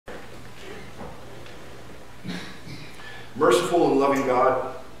Merciful and loving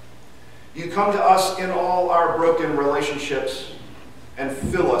God, you come to us in all our broken relationships and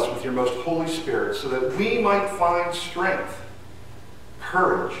fill us with your most Holy Spirit so that we might find strength,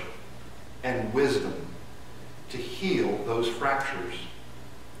 courage, and wisdom to heal those fractures.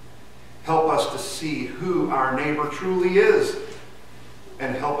 Help us to see who our neighbor truly is,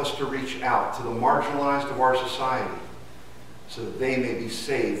 and help us to reach out to the marginalized of our society so that they may be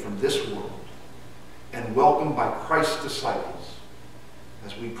saved from this world and welcomed by Christ's disciples,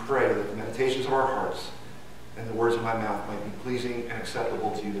 as we pray that the meditations of our hearts and the words of my mouth might be pleasing and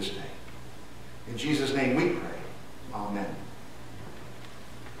acceptable to you this day. In Jesus' name we pray. Amen.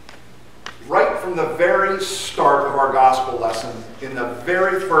 Right from the very start of our gospel lesson, in the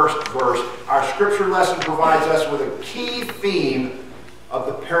very first verse, our scripture lesson provides us with a key theme of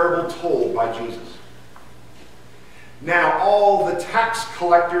the parable told by Jesus. Now all the tax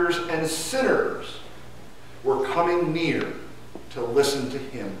collectors and sinners were coming near to listen to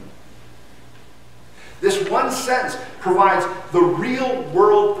him. This one sentence provides the real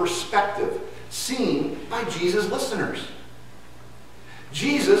world perspective seen by Jesus' listeners.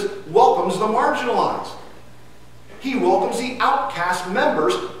 Jesus welcomes the marginalized. He welcomes the outcast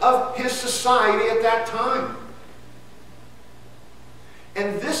members of his society at that time.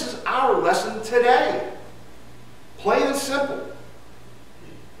 And this is our lesson today. Plain and simple.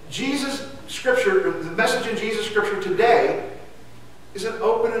 Jesus' scripture, the message in Jesus' scripture today is an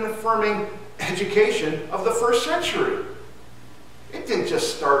open and affirming education of the first century. It didn't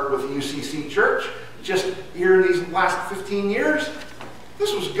just start with UCC Church, just here in these last 15 years.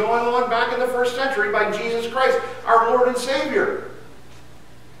 This was going on back in the first century by Jesus Christ, our Lord and Savior.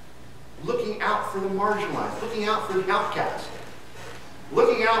 Looking out for the marginalized, looking out for the outcast,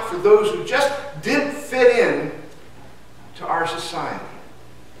 looking out for those who just didn't fit in to our society.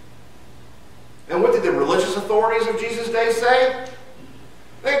 And what did the religious authorities of Jesus' day say?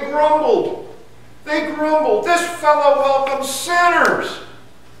 They grumbled. They grumbled. This fellow welcomes sinners.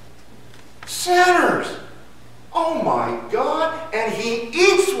 Sinners. Oh my God. And he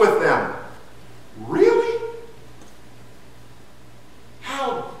eats with them. Really?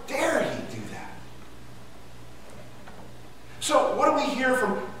 How dare he do that? So what do we hear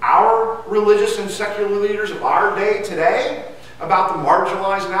from our religious and secular leaders of our day today about the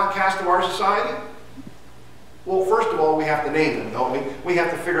marginalized and outcast of our society? Well, first of all, we have to name them, don't we? We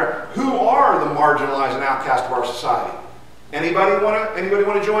have to figure out who are the marginalized and outcast of our society. Anybody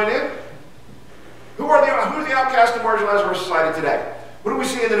want to join in? Who are the outcast and marginalized of our society today? What do we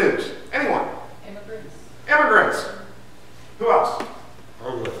see in the news? Anyone? Immigrants. Immigrants. Who else?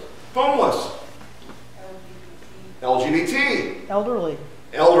 Homeless. Homeless. LGBT. LGBT. Elderly.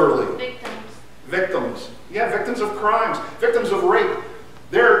 Elderly. Victims. Victims. Yeah, victims of crimes. Victims of rape.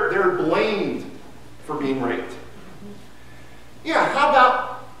 They're blamed for being raped. Yeah, how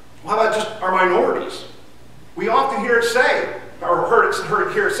about just our minorities? We often hear it say, or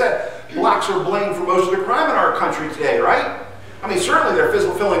hear it said, blacks are blamed for most of the crime in our country today, right? I mean, certainly they're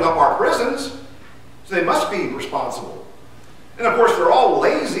filling up our prisons, so they must be responsible. And of course, they're all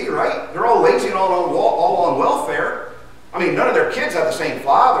lazy, right? They're all lazy and all on welfare. I mean, none of their kids have the same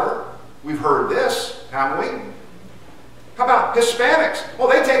father. We've heard this, haven't we? How about Hispanics? Well,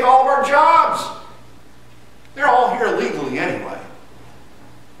 they take all of our jobs. They're all here illegally anyway.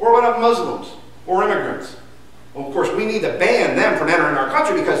 Or what about Muslims or immigrants? Well, of course, we need to ban them from entering our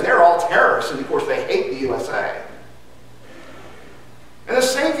country because they're all terrorists, and of course, they hate the USA. And the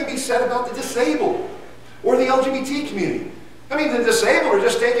same can be said about the disabled or the LGBT community. I mean, the disabled are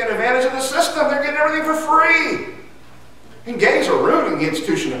just taking advantage of the system. They're getting everything for free. And gays are ruining the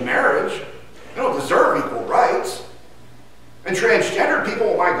institution of marriage. They don't deserve equal rights. And transgender people,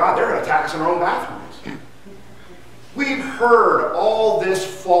 oh my God, they're going to attack us in our own bathrooms. We've heard all this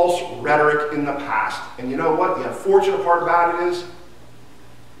false rhetoric in the past. And you know what? The unfortunate part about it is,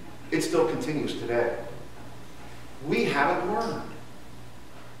 it still continues today. We haven't learned.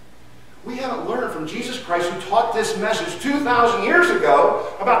 We haven't learned from Jesus Christ, who taught this message 2,000 years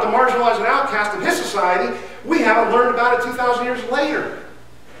ago about the marginalized and outcast of his society. We haven't learned about it 2,000 years later.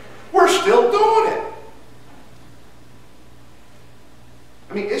 We're still doing it.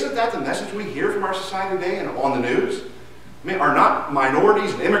 I mean, isn't that the message we hear from our society today and on the news? I mean, are not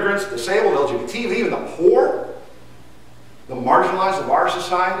minorities and immigrants, disabled, LGBT, even the poor, the marginalized of our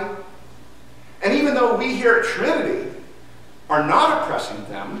society? And even though we here at Trinity are not oppressing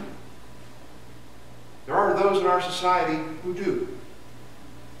them, there are those in our society who do.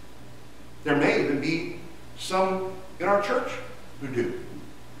 There may even be some in our church who do.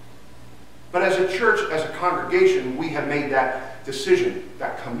 But as a church, as a congregation, we have made that decision,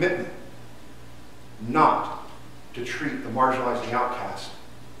 that commitment, not to treat the marginalized and the outcast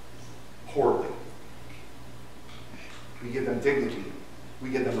poorly. We give them dignity, we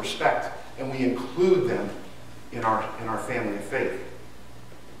give them respect, and we include them in our family of faith.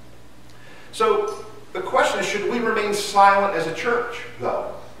 So the question is, should we remain silent as a church,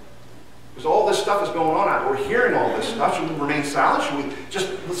 though? Because all this stuff is going on out there. We're hearing all this stuff. Should we remain silent? Should we just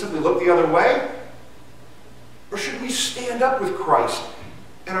simply look the other way? Or should we stand up with Christ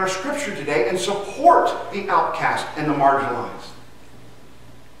and our scripture today and support the outcast and the marginalized?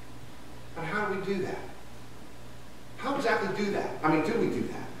 And how do we do that? How exactly do that? I mean, do we do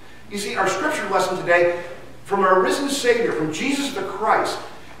that? You see, our scripture lesson today from our risen Savior, from Jesus the Christ,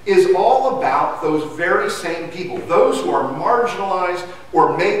 is all about those very same people, those who are marginalized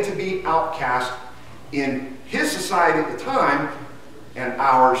or made to be outcast in his society at the time and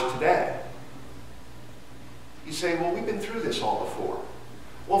ours today. You say, well, we've been through this all before.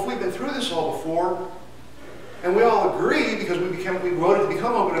 Well, if we've been through this all before, and we all agree because we voted to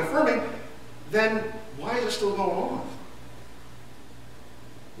become open and affirming, then why is it still going on?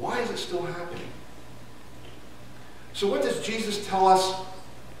 Why is it still happening? So what does Jesus tell us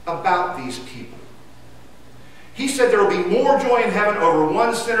about these people? He said there will be more joy in heaven over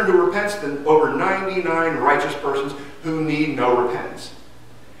one sinner who repents than over 99 righteous persons who need no repentance.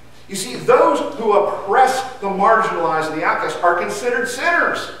 You see, those who oppress the marginalized and the outcast are considered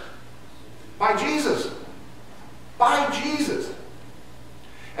sinners by Jesus. By Jesus.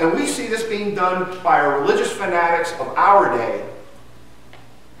 And we see this being done by our religious fanatics of our day,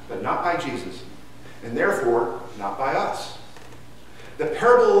 but not by Jesus, and therefore not by us. The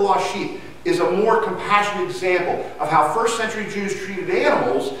parable of the lost sheep is a more compassionate example of how first century Jews treated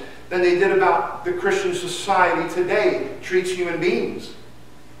animals than they did about the Christian society today treats human beings.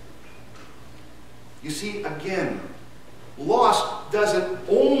 You see, again, lost doesn't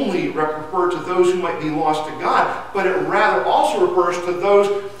only refer to those who might be lost to God, but it rather also refers to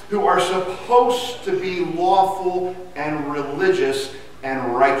those who are supposed to be lawful and religious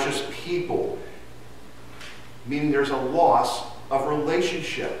and righteous people. Meaning there's a loss of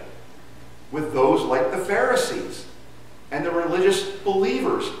relationship with those like the Pharisees and the religious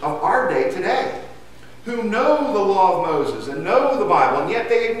believers of our day today, who know the law of Moses and know the Bible, and yet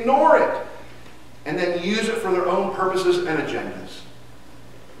they ignore it and then use it for their own purposes and agendas.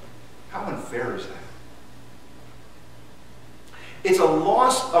 How unfair is that? It's a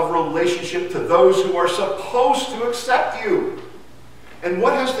loss of relationship to those who are supposed to accept you. And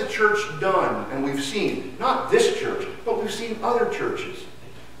what has the church done? And we've seen, not this church, but we've seen other churches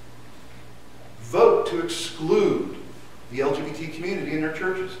vote to exclude the LGBT community in their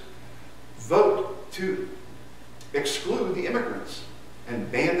churches. Vote to exclude the immigrants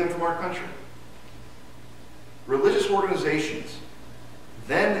and ban them from our country. Religious organizations,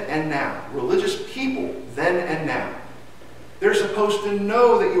 then and now, religious people, then and now, they're supposed to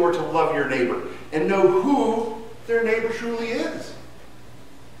know that you are to love your neighbor and know who their neighbor truly is.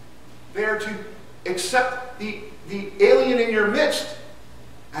 They are to accept the alien in your midst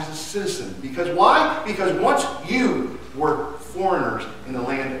as a citizen. Because why? Because once you were foreigners in the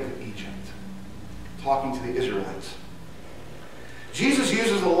land of Egypt, talking to the Israelites. Jesus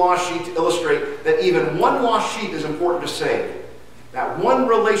uses the lost sheep to illustrate that even one lost sheep is important to save. That one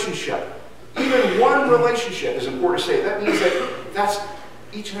relationship, even one relationship is important to save. That means that that's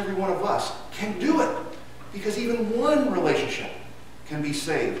each and every one of us can do it. Because even one relationship can be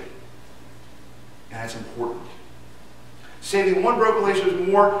saved. And that's important. Saving one broken relationship is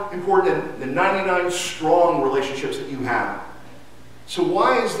more important than the 99 strong relationships that you have. So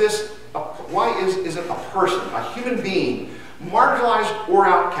why is this? Why isn't a person, a human being, marginalized or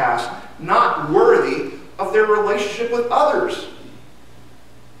outcast, not worthy of their relationship with others?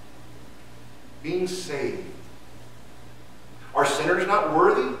 Being saved. Are sinners not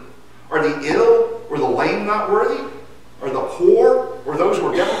worthy? Are the ill or the lame not worthy? Are the poor or those who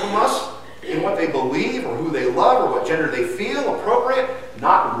are different from us in what they believe or who they love or what gender they feel appropriate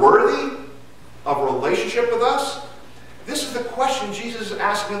not worthy of a relationship with us? This is the question Jesus is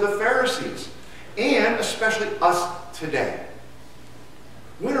asking of the Pharisees, and especially us today.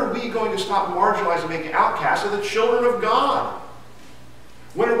 When are we going to stop marginalizing and making outcasts of the children of God?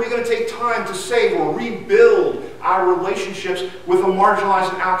 When are we going to take time to save or rebuild our relationships with the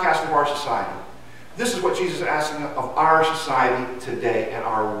marginalized and outcast of our society? This is what Jesus is asking of our society today and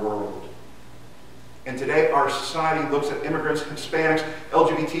our world. And today our society looks at immigrants, Hispanics,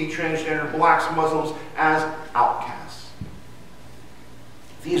 LGBT, transgender, blacks, Muslims as outcasts.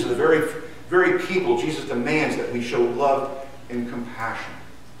 These are the very, very people Jesus demands that we show love and compassion.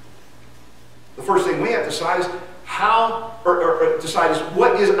 The first thing we have to decide is decide is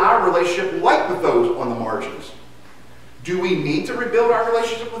what is our relationship like with those on the margins? Do we need to rebuild our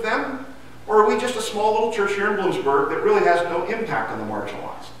relationship with them? Or are we just a small little church here in Bloomsburg that really has no impact on the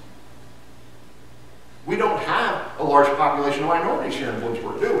marginalized? We don't have a large population of minorities here in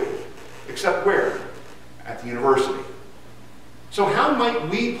Bloomsburg, do we? Except where? At the university. So how might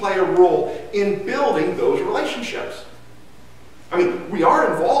we play a role in building those relationships? I mean, we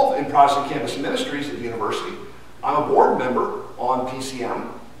are involved in Protestant Campus Ministries at the university. I'm a board member on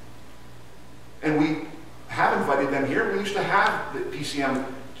PCM. And we have invited them here. We used to have the PCM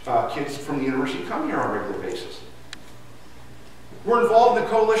kids from the university come here on a regular basis. We're involved in the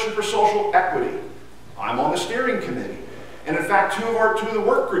Coalition for Social Equity. I'm on the steering committee. And in fact, two of the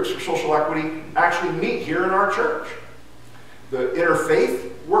work groups for social equity actually meet here in our church. The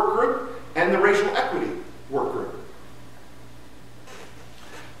Interfaith Work Group and the Racial Equity Work Group.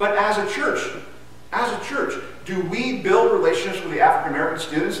 But as a church, do we build relationships with the African American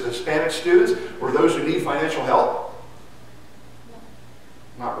students, the Hispanic students, or those who need financial help?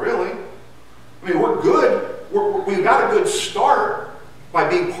 Not really. I mean, we're good. We've got a good start by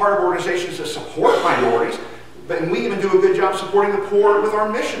being part of organizations that support minorities, and we even do a good job supporting the poor with our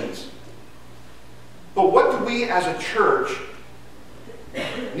missions. But what do we as a church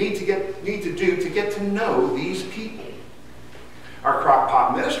need to do to get to know these people? Our Crock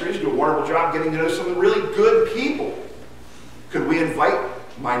Pot Ministries do a wonderful job getting to know some really good people. Could we invite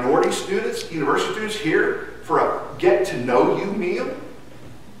minority students, university students here for a get-to-know-you meal?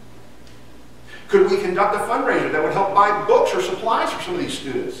 Could we conduct a fundraiser that would help buy books or supplies for some of these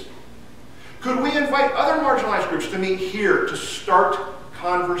students? Could we invite other marginalized groups to meet here to start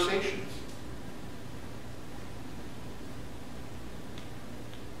conversations?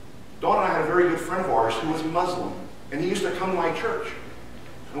 Dawn and I had a very good friend of ours who was Muslim, and he used to come to my church.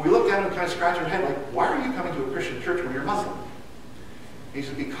 And we looked at him and kind of scratched our head like, why are you coming to a Christian church when you're Muslim? And he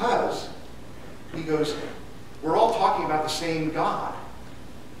said, because, he goes, we're all talking about the same God.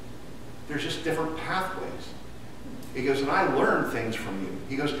 There's just different pathways. He goes, and I learned things from you.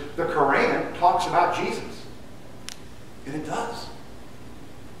 He goes, the Quran talks about Jesus. And it does.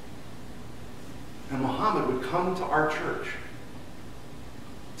 And Muhammad would come to our church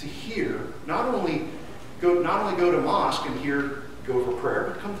to hear, not only go to mosque and go for prayer,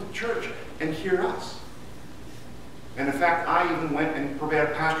 but come to church and hear us. And in fact, I even went and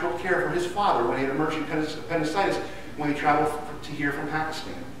provided pastoral care for his father when he had emerging appendicitis when he traveled to here from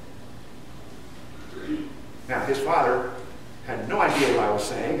Pakistan. Now, his father had no idea what I was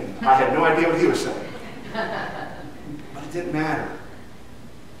saying, and I had no idea what he was saying. But it didn't matter.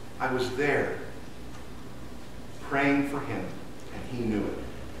 I was there, praying for him, and he knew it.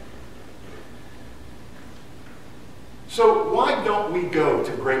 So why don't we go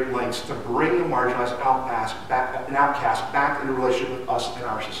to great lengths to bring the marginalized outcast back into relationship with us and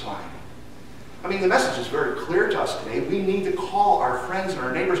our society? I mean, the message is very clear to us today. We need to call our friends and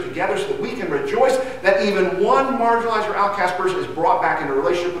our neighbors together so that we can rejoice that even one marginalized or outcast person is brought back into a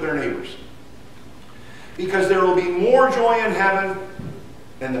relationship with their neighbors. Because there will be more joy in heaven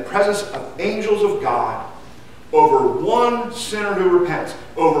than the presence of angels of God over one sinner who repents,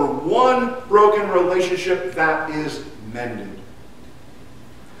 over one broken relationship that is mended.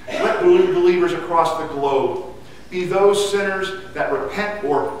 Let believers across the globe be those sinners that repent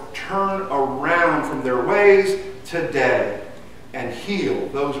or turn around from their ways today and heal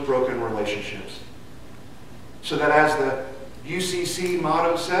those broken relationships. So that, as the UCC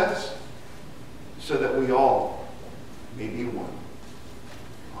motto says, so that we all may be one.